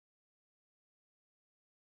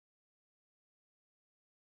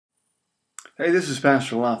Hey, this is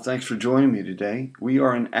Pastor Laf. Thanks for joining me today. We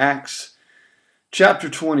are in Acts chapter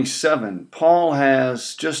 27. Paul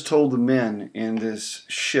has just told the men in this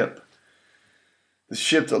ship, the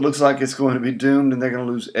ship that looks like it's going to be doomed and they're going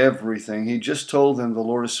to lose everything. He just told them, the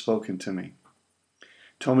Lord has spoken to me.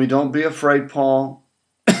 Told me, don't be afraid, Paul.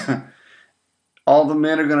 All the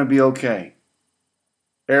men are going to be okay.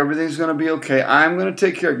 Everything's going to be okay. I'm going to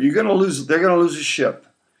take care of you. They're going to lose the ship.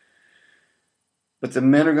 But the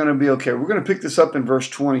men are going to be okay. We're going to pick this up in verse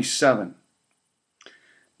 27.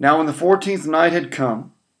 Now when the 14th night had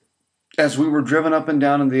come, as we were driven up and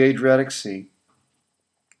down in the Adriatic Sea,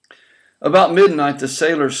 about midnight the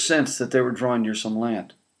sailors sensed that they were drawing near some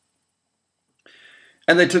land.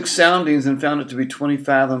 And they took soundings and found it to be 20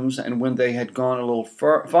 fathoms, and when they had gone a little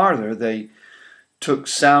farther, they took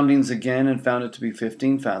soundings again and found it to be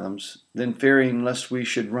 15 fathoms. Then fearing lest we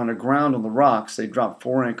should run aground on the rocks, they dropped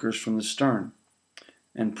 4 anchors from the stern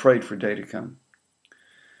and prayed for day to come.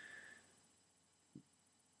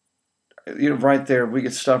 Right there, we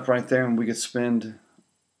could stop right there and we could spend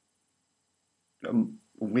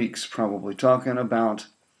weeks probably talking about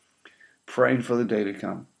praying for the day to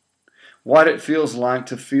come. What it feels like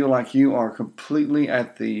to feel like you are completely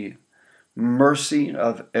at the mercy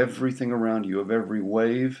of everything around you, of every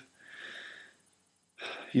wave.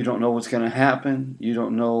 You don't know what's going to happen. You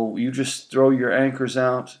don't know. You just throw your anchors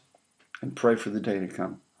out and pray for the day to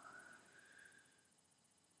come.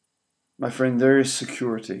 My friend, there is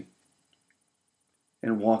security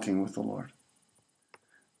in walking with the Lord.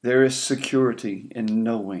 There is security in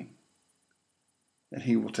knowing that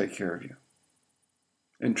He will take care of you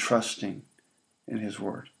and trusting in His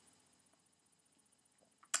word.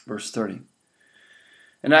 Verse 30.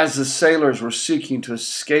 And as the sailors were seeking to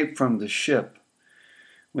escape from the ship,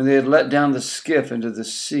 when they had let down the skiff into the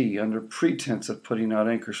sea under pretense of putting out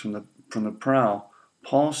anchors from the prow,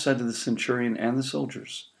 Paul said to the centurion and the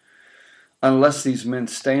soldiers, "Unless these men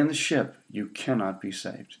stay in the ship, you cannot be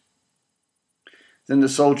saved." Then the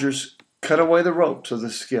soldiers cut away the ropes of the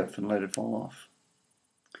skiff and let it fall off.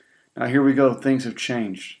 Now here we go. Things have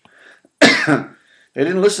changed. They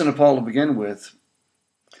didn't listen to Paul to begin with,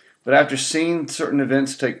 but after seeing certain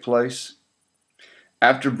events take place,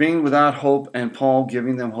 after being without hope and Paul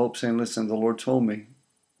giving them hope, saying, "Listen, the Lord told me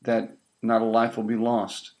that not a life will be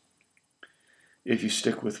lost if you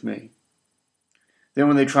stick with me." Then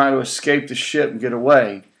when they try to escape the ship and get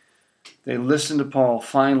away, they listen to Paul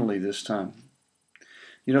finally this time.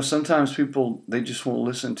 Sometimes people, they just won't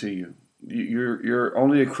listen to you. You're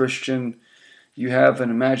only a Christian. You have an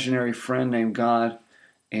imaginary friend named God,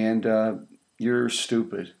 and you're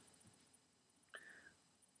stupid.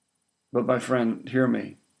 But my friend, hear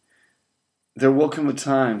me. There will come a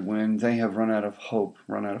time when they have run out of hope,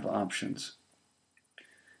 run out of options.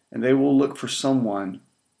 And they will look for someone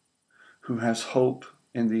who has hope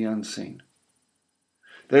in the unseen.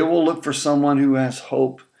 They will look for someone who has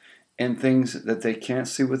hope in things that they can't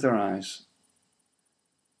see with their eyes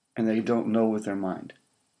and they don't know with their mind.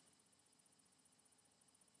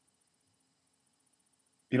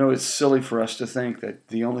 It's silly for us to think that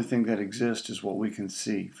the only thing that exists is what we can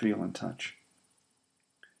see, feel, and touch.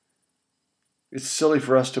 It's silly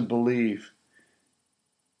for us to believe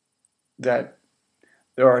that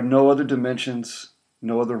there are no other dimensions,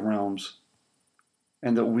 no other realms,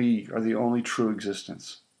 and that we are the only true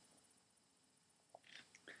existence.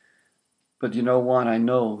 But you know what? I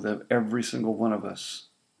know that every single one of us,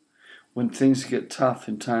 when things get tough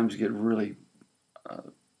and times get really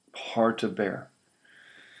hard to bear,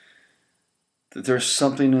 that there's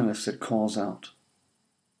something in us that calls out.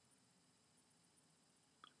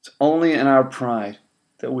 It's only in our pride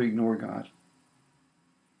that we ignore God.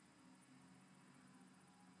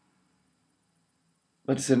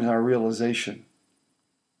 But it's in our realization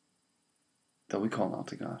that we call out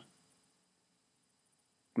to God.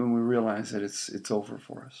 When we realize that it's over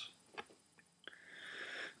for us.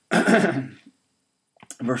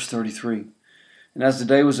 Verse 33. And as the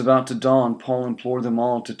day was about to dawn, Paul implored them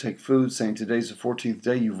all to take food, saying, "Today's the 14th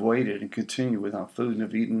day you've waited and continue without food and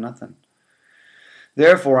have eaten nothing.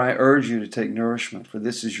 Therefore I urge you to take nourishment, for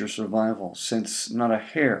this is your survival, since not a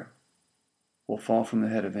hair will fall from the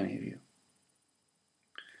head of any of you."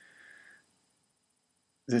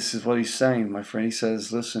 This is what he's saying, my friend. He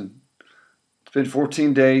says, listen, it's been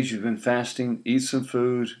 14 days, you've been fasting, eat some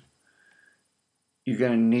food. You're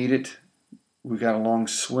going to need it. We got a long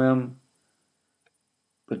swim.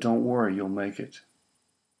 But don't worry, you'll make it.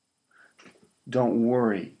 Don't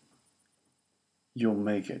worry, you'll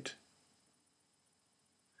make it.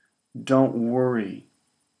 Don't worry,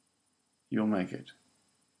 you'll make it.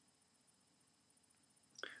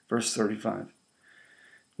 Verse 35.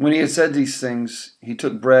 When he had said these things, he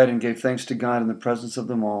took bread and gave thanks to God in the presence of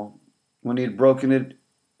them all. When he had broken it,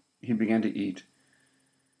 he began to eat.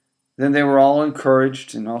 Then they were all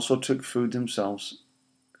encouraged and also took food themselves.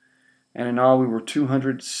 And in all we were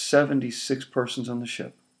 276 persons on the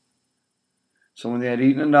ship. So when they had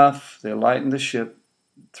eaten enough, they lightened the ship,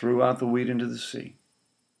 threw out the wheat into the sea.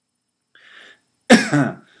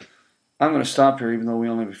 I'm going to stop here, even though we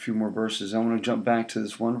only have a few more verses. I want to jump back to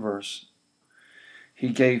this one verse.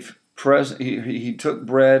 He took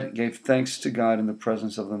bread, gave thanks to God in the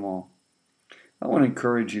presence of them all. I want to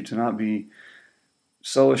encourage you to not be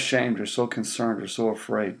so ashamed or so concerned or so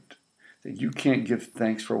afraid that you can't give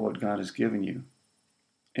thanks for what God has given you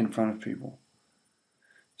in front of people.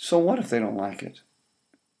 So what if they don't like it?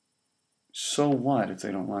 So what if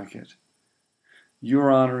they don't like it?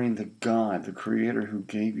 You're honoring the God, the Creator who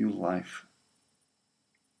gave you life.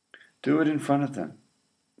 Do it in front of them.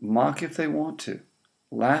 Mock if they want to.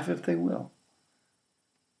 Laugh if they will.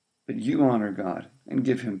 But you honor God and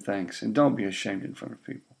give Him thanks, and don't be ashamed in front of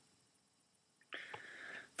people.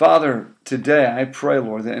 Father, today I pray,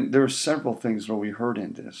 Lord, that there are several things, Lord, we heard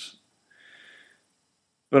in this.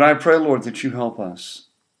 But I pray, Lord, that you help us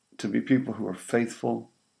to be people who are faithful,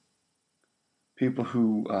 people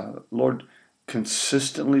who, Lord,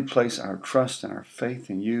 consistently place our trust and our faith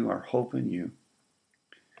in you, our hope in you,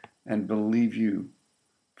 and believe you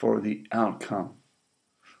for the outcome.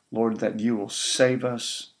 Lord, that you will save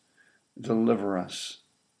us, deliver us,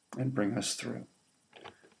 and bring us through.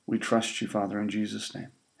 We trust you, Father, in Jesus' name.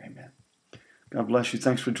 Amen. God bless you.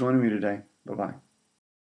 Thanks for joining me today. Bye-bye.